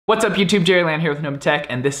What's up YouTube, Jerryland here with NOBA Tech,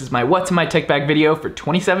 and this is my What's in My Tech Bag video for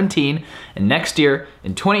 2017. And next year,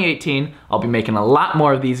 in 2018, I'll be making a lot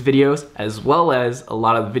more of these videos, as well as a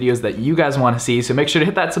lot of the videos that you guys want to see. So make sure to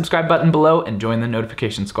hit that subscribe button below and join the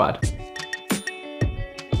notification squad.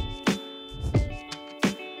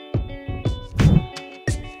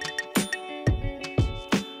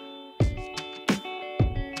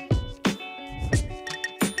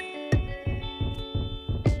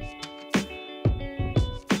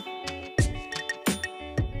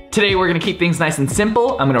 Today we're gonna keep things nice and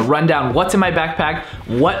simple. I'm gonna run down what's in my backpack,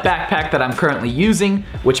 what backpack that I'm currently using,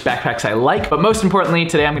 which backpacks I like, but most importantly,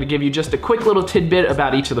 today I'm gonna give you just a quick little tidbit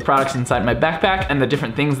about each of the products inside my backpack and the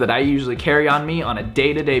different things that I usually carry on me on a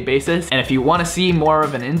day-to-day basis. And if you wanna see more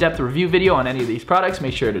of an in-depth review video on any of these products,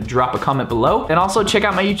 make sure to drop a comment below. And also check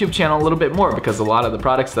out my YouTube channel a little bit more because a lot of the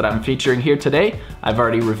products that I'm featuring here today, I've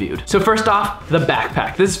already reviewed. So first off, the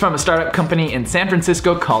backpack. This is from a startup company in San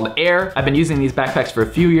Francisco called Air. I've been using these backpacks for a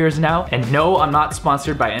few years now, and no, I'm not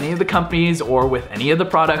sponsored by any of the companies or with any of the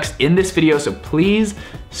products in this video, so please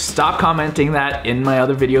stop commenting that in my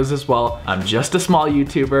other videos as well. I'm just a small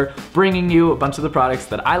YouTuber bringing you a bunch of the products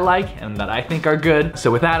that I like and that I think are good. So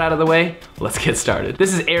with that out of the way, let's get started.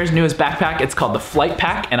 This is Air's newest backpack. It's called the Flight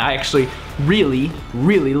Pack, and I actually really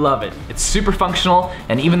love it. It's super functional,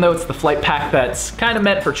 and even though it's the Flight Pack that's kind of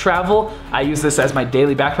meant for travel, I use this as my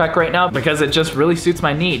daily backpack right now because it just really suits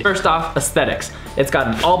my need. First off, aesthetics. It's got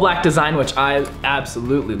an all black design, which I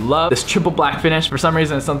absolutely love. This triple black finish, for some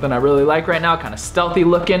reason, is something I really like right now, kind of stealthy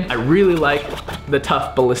looking. I really like the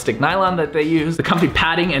tough ballistic nylon that they use, the comfy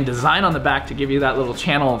padding and design on the back to give you that little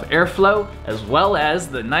channel of airflow, as well as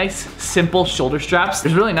the nice, simple shoulder straps.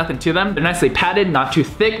 There's really nothing to them. They're nicely padded, not too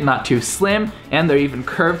thick, not too slim, and they're even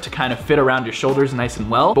curved to kind of fit around your shoulders nice and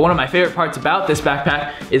well. But one of my favorite parts about this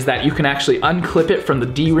backpack is that you can actually unclip it from the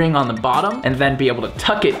D-ring on the bottom and then be able to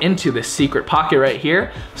tuck it into this secret pocket right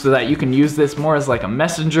here so that you can use this more as like a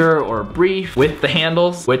messenger or a brief with the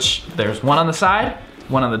handles, which there's one on the side,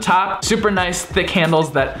 one on the top. Super nice thick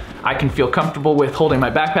handles that I can feel comfortable with holding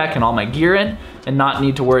my backpack and all my gear in and not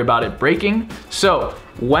need to worry about it breaking. So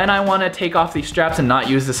when I wanna take off these straps and not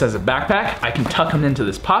use this as a backpack, I can tuck them into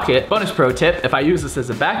this pocket. Bonus pro tip, if I use this as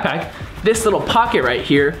a backpack, this little pocket right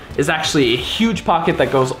here is actually a huge pocket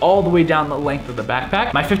that goes all the way down the length of the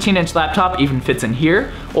backpack. My 15-inch laptop even fits in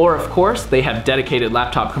here, or of course, they have dedicated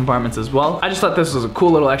laptop compartments as well. I just thought this was a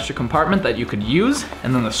cool little extra compartment that you could use,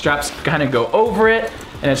 and then the straps kind of go over it,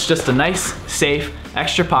 and it's just a nice, safe,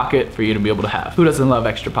 extra pocket for you to be able to have. Who doesn't love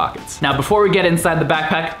extra pockets? Now, before we get inside the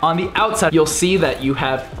backpack, on the outside, you'll see that you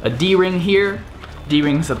have a D-ring here,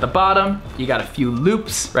 D-rings at the bottom. You got a few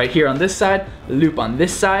loops right here on this side, a loop on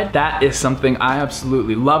this side. That is something I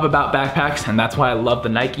absolutely love about backpacks, and that's why I love the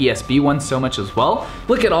Nike SB one so much as well.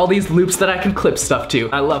 Look at all these loops that I can clip stuff to.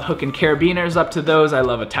 I love hooking carabiners up to those. I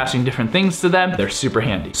love attaching different things to them. They're super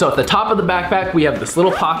handy. So at the top of the backpack, we have this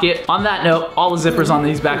little pocket. On that note, all the zippers on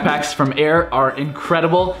these backpacks from Air are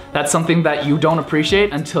incredible. That's something that you don't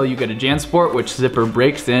appreciate until you get a JanSport, which zipper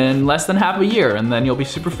breaks in less than half a year, and then you'll be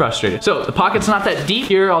super frustrated. So the pocket's not that deep.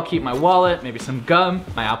 Here I'll keep my wallet, maybe some gum,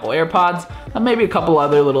 my Apple AirPods, and maybe a couple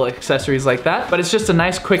other little accessories like that, but it's just a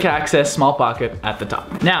nice quick access small pocket at the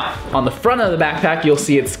top. Now, on the front of the backpack, you'll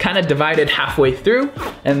see it's kind of divided halfway through,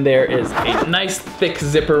 and there is a nice thick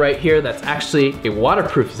zipper right here that's actually a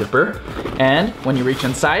waterproof zipper. And when you reach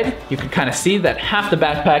inside, you can kind of see that half the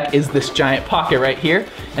backpack is this giant pocket right here.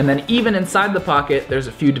 And then even inside the pocket, there's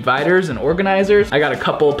a few dividers and organizers. I got a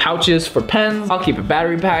couple pouches for pens. I'll keep a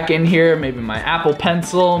battery pack in here, maybe my Apple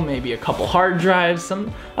Pencil, maybe a couple hard drives,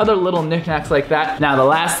 some other little knickknacks like that. Now, the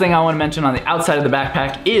last thing I want to mention on the outside of the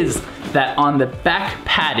backpack is that on the back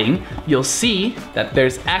padding, you'll see that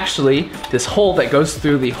there's actually this hole that goes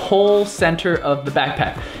through the whole center of the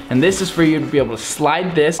backpack. And this is for you to be able to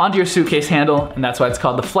slide this onto your suitcase handle, and that's why it's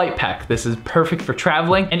called the Flight Pack. This is perfect for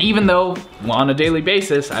traveling. And even though on a daily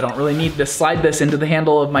basis, I don't really need to slide this into the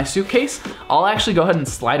handle of my suitcase, I'll actually go ahead and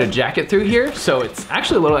slide a jacket through here. So it's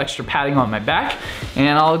actually a little extra padding on my back,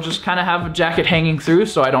 and I'll just kind of have a jacket hanging through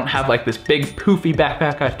so I don't have like this big poofy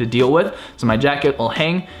backpack I have to deal with. So my jacket will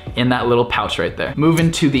hang in that little pouch right there.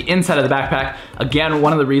 Moving to the inside of the backpack, again,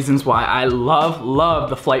 one of the reasons why I love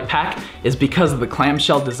the Flight Pack is because of the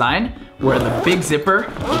clamshell design, where the big zipper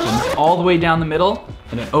opens all the way down the middle,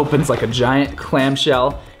 and it opens like a giant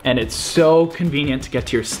clamshell, and it's so convenient to get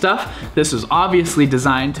to your stuff. This is obviously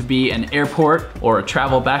designed to be an airport or a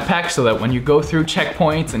travel backpack so that when you go through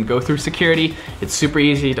checkpoints and go through security, it's super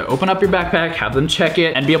easy to open up your backpack, have them check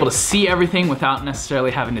it, and be able to see everything without necessarily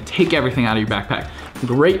having to take everything out of your backpack.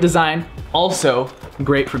 great design. Also,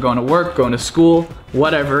 great for going to work, going to school,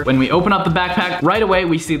 whatever. When we open up the backpack, right away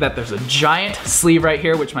we see that there's a giant sleeve right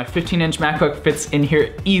here, which my 15-inch MacBook fits in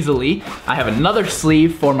here easily. I have another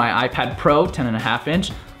sleeve for my iPad Pro,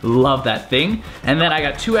 10.5-inch. Love that thing. And then I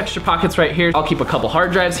got 2 extra pockets right here. I'll keep a couple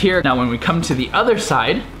hard drives here. Now when we come to the other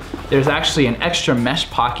side, there's actually an extra mesh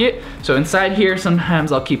pocket. So inside here,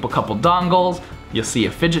 sometimes I'll keep a couple dongles. You'll see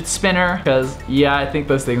a fidget spinner, because yeah, I think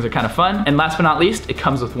those things are kind of fun. And last but not least, it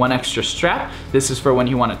comes with 1 extra strap. This is for when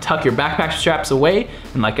you want to tuck your backpack straps away.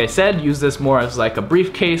 And like I said, use this more as like a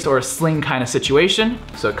briefcase or a sling kind of situation.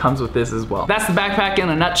 So it comes with this as well. That's the backpack in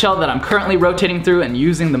a nutshell that I'm currently rotating through and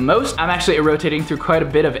using the most. I'm actually rotating through quite a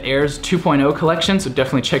bit of Air's 2.0 collection, so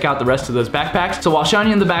definitely check out the rest of those backpacks. So while showing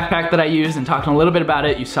you the backpack that I use and talking a little bit about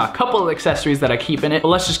it, you saw a couple of accessories that I keep in it. But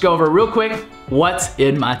let's just go over real quick what's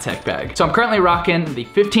in my tech bag. So I'm currently rocking the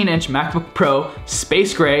 15-inch MacBook Pro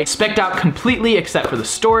Space Gray, spec'd out completely except for the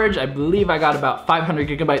storage. I believe I got about 500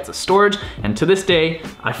 gigabytes of storage, and to this day,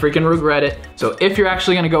 I freaking regret it. So if you're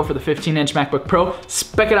actually gonna go for the 15-inch MacBook Pro,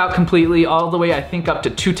 spec it out completely, all the way I think up to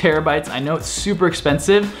 2 terabytes. I know it's super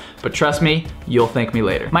expensive, but trust me, you'll thank me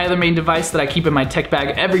later. My other main device that I keep in my tech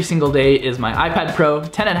bag every single day is my iPad Pro,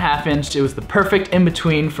 10.5-inch. It was the perfect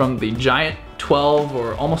in-between from the giant 12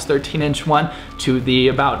 or almost 13-inch one to the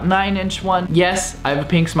about 9-inch one. Yes, I have a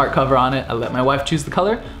pink smart cover on it. I let my wife choose the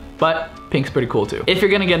color, but pink's pretty cool too. If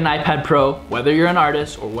you're gonna get an iPad Pro, whether you're an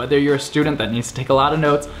artist or whether you're a student that needs to take a lot of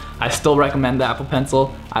notes, I still recommend the Apple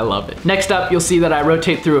Pencil. I love it. Next up, you'll see that I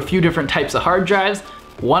rotate through a few different types of hard drives.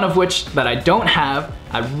 One of which that I don't have,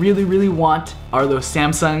 I really want, are those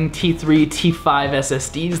Samsung T3, T5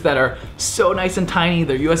 SSDs that are so nice and tiny.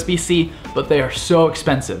 They're USB-C, but they are so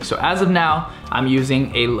expensive. So as of now, I'm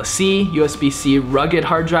using a LaCie USB-C rugged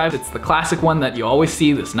hard drive. It's the classic one that you always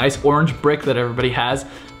see, this nice orange brick that everybody has,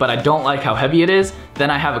 but I don't like how heavy it is.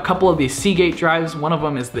 Then I have a couple of these Seagate drives. One of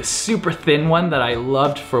them is this super thin one that I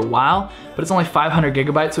loved for a while, but it's only 500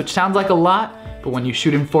 gigabytes, which sounds like a lot, but when you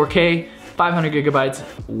shoot in 4K, 500 gigabytes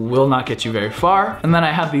will not get you very far. And then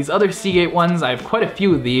I have these other Seagate ones. I have quite a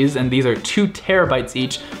few of these, and these are 2 terabytes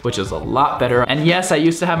each, which is a lot better. And yes, I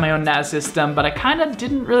used to have my own NAS system, but I kind of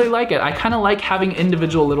didn't really like it. I kind of like having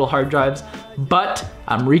individual little hard drives, but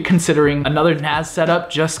I'm reconsidering another NAS setup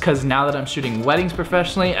just because now that I'm shooting weddings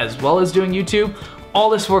professionally as well as doing YouTube, all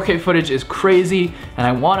this 4K footage is crazy, and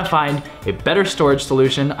I want to find a better storage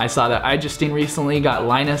solution. I saw that iJustine recently got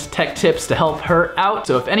Linus tech tips to help her out.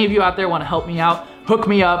 So if any of you out there want to help me out, hook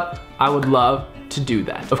me up. I would love to do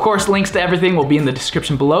that. Of course, links to everything will be in the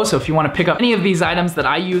description below, so if you want to pick up any of these items that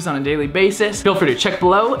I use on a daily basis, feel free to check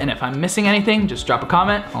below, and if I'm missing anything, just drop a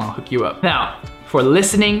comment and I'll hook you up. Now, for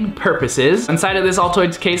listening purposes, inside of this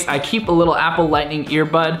Altoids case, I keep a little Apple Lightning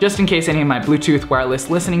earbud, just in case any of my Bluetooth wireless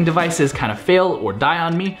listening devices kind of fail or die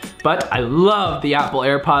on me, but I love the Apple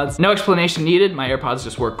AirPods. No explanation needed, my AirPods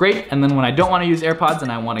just work great, and then when I don't want to use AirPods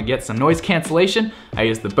and I want to get some noise cancellation, I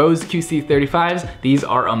use the Bose QC35s. These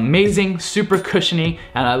are amazing, super cushiony,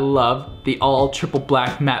 and I love the all triple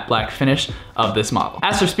black matte black finish of this model.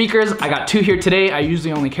 As for speakers, I got 2 here today. I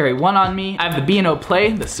usually only carry 1 on me. I have the B&O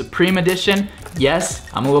Play, the Supreme Edition. Yes,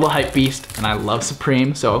 I'm a little hype beast and I love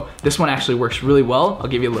Supreme, so this one actually works really well. I'll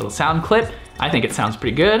give you a little sound clip. I think it sounds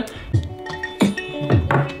pretty good.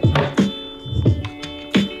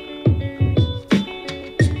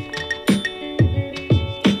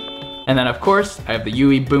 And then of course, I have the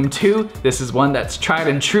UE Boom 2. This is one that's tried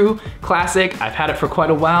and true, classic. I've had it for quite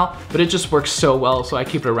a while, but it just works so well, so I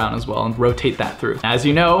keep it around as well and rotate that through. As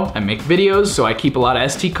you know, I make videos, so I keep a lot of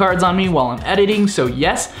SD cards on me while I'm editing. So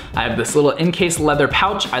yes, I have this little in-case leather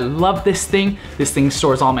pouch. I love this thing. This thing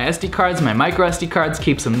stores all my SD cards, my micro SD cards,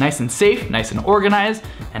 keeps them nice and safe, nice and organized.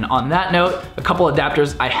 And on that note, a couple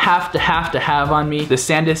adapters I have to have on me. The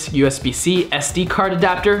SanDisk USB-C SD card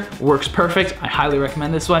adapter works perfect. I highly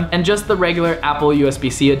recommend this one. And just the regular Apple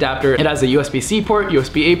USB-C adapter. It has a USB-C port,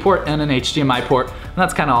 USB-A port, and an HDMI port. And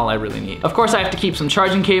that's kind of all I really need. Of course, I have to keep some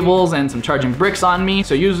charging cables and some charging bricks on me.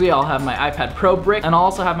 So usually I'll have my iPad Pro brick, and I'll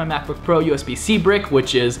also have my MacBook Pro USB-C brick,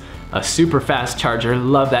 which is a super fast charger.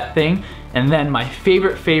 Love that thing. And then my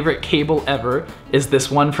favorite cable ever is this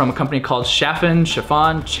one from a company called Chafin,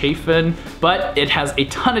 but it has a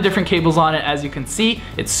ton of different cables on it. As you can see,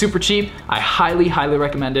 it's super cheap. I highly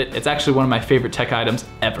recommend it. It's actually one of my favorite tech items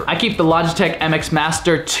ever. I keep the Logitech MX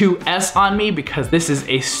Master 2S on me because this is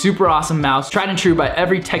a super awesome mouse, tried and true by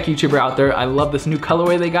every tech YouTuber out there. I love this new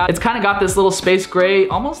colorway they got. It's kind of got this little space gray,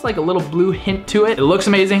 almost like a little blue hint to it. It looks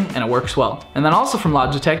amazing and it works well. And then also from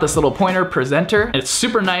Logitech, this little pointer presenter. It's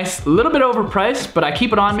super nice, a little bit overpriced, but I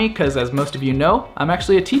keep it on me because, as most of you know, know, I'm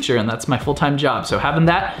actually a teacher and that's my full-time job. So having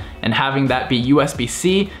that and having that be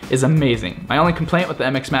USB-C is amazing. My only complaint with the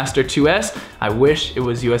MX Master 2S, I wish it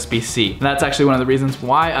was USB-C. And that's actually one of the reasons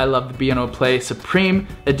why I love the B&O Play Supreme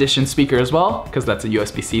Edition speaker as well, because that's a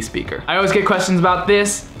USB-C speaker. I always get questions about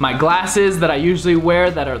this. My glasses that I usually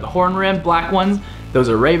wear that are the horn rim black ones, those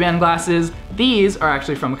are Ray-Ban glasses. These are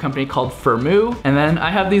actually from a company called Firmoo. And then I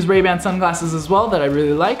have these Ray-Ban sunglasses as well that I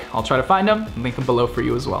really like. I'll try to find them and link them below for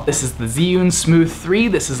you as well. This is the Zhiyun Smooth 3.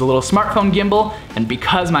 This is a little smartphone gimbal. And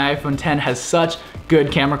because my iPhone 10 has such good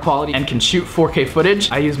camera quality and can shoot 4K footage,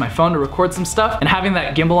 I use my phone to record some stuff, and having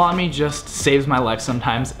that gimbal on me just saves my life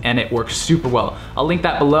sometimes, and it works super well. I'll link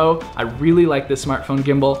that below. I really like this smartphone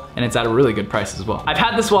gimbal, and it's at a really good price as well. I've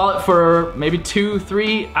had this wallet for maybe 2,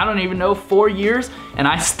 3, I don't even know, 4 years, and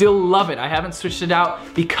I still love it. I haven't switched it out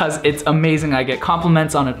because it's amazing. I get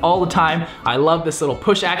compliments on it all the time. I love this little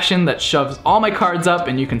push action that shoves all my cards up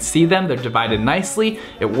and you can see them. They're divided nicely.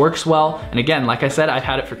 It works well. And again, like I said, I've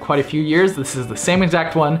had it for quite a few years. This is the same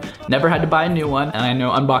exact one. Never had to buy a new one. And I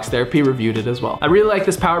know Unbox Therapy reviewed it as well. I really like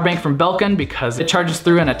this power bank from Belkin because it charges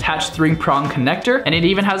through an attached 3-prong connector, and it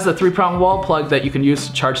even has the 3-prong wall plug that you can use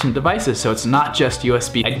to charge some devices. So it's not just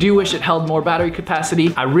USB. I do wish it held more battery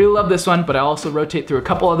capacity. I really love this one, but I also rotate through a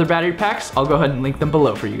couple other battery packs. I'll go ahead and link them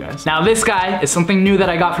below for you guys. Now this guy is something new that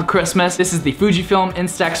I got for Christmas. This is the Fujifilm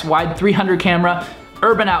Instax Wide 300 camera.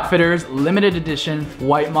 Urban Outfitters limited edition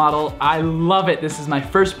white model. I love it. This is my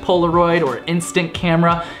first Polaroid or instant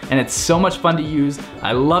camera, and it's so much fun to use.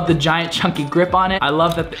 I love the giant chunky grip on it. I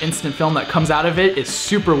love that the instant film that comes out of it is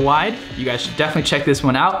super wide. You guys should definitely check this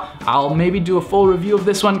one out. I'll maybe do a full review of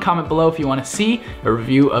this one. Comment below if you want to see a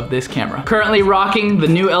review of this camera. Currently rocking the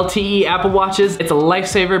new LTE Apple Watches. It's a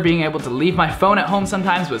lifesaver being able to leave my phone at home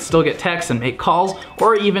sometimes but still get texts and make calls,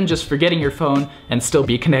 or even just forgetting your phone and still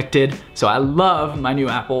be connected. So I love my new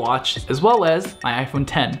Apple Watch as well as my iPhone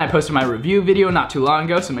 10. I posted my review video not too long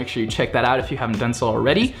ago, so make sure you check that out if you haven't done so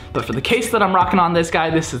already. But for the case that I'm rocking on this guy,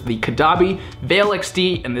 this is the Kadabi Veil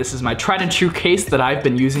XD, and this is my tried and true case that I've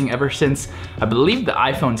been using ever since, I believe, the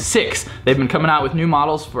iPhone 6. They've been coming out with new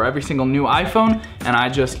models for every single new iPhone, and I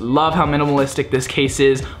just love how minimalistic this case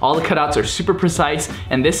is. All the cutouts are super precise,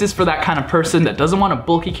 and this is for that kind of person that doesn't want a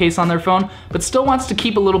bulky case on their phone, but still wants to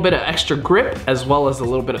keep a little bit of extra grip as well as a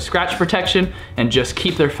little bit of scratch protection, and just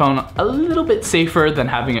keep their phone a little bit safer than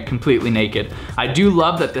having it completely naked. I do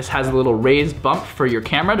love that this has a little raised bump for your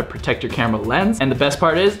camera to protect your camera lens. And the best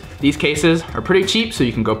part is these cases are pretty cheap, so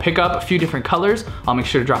you can go pick up a few different colors. I'll make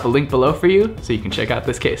sure to drop a link below for you so you can check out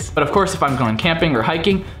this case. But of course, if I'm going camping or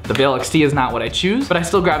hiking, the Veil XD is not what I choose, but I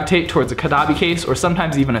still gravitate towards a Kadabi case or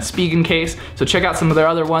sometimes even a Spigen case. So check out some of their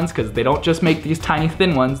other ones because they don't just make these tiny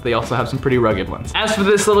thin ones, they also have some pretty rugged ones. As for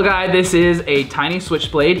this little guy, this is a tiny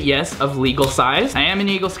switchblade, yes, of legal size. I am an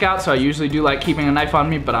Eagle Scout, so I usually do like keeping a knife on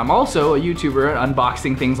me, but I'm also a YouTuber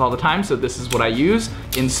unboxing things all the time, so this is what I use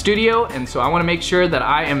in studio, and so I wanna make sure that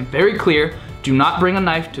I am very clear. Do not bring a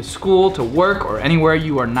knife to school, to work, or anywhere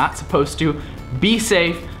you are not supposed to. Be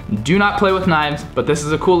safe. Do not play with knives, but this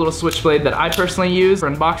is a cool little switchblade that I personally use for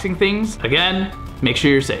unboxing things. Again, make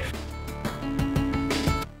sure you're safe.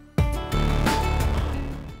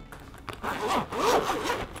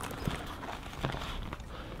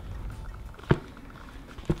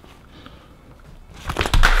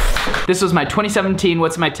 This was my 2017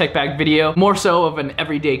 What's in My Tech Bag video, more so of an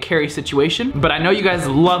everyday carry situation. But I know you guys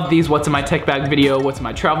love these What's in My Tech Bag video, what's in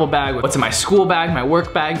my travel bag, what's in my school bag, my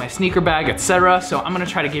work bag, my sneaker bag, etc. So I'm gonna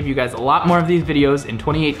try to give you guys a lot more of these videos in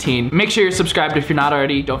 2018. Make sure you're subscribed if you're not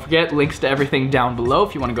already. Don't forget, links to everything down below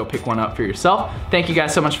if you wanna go pick one up for yourself. Thank you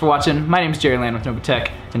guys so much for watching. My name is Jerry Land with NOBA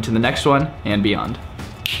Tech, and to the next one and beyond.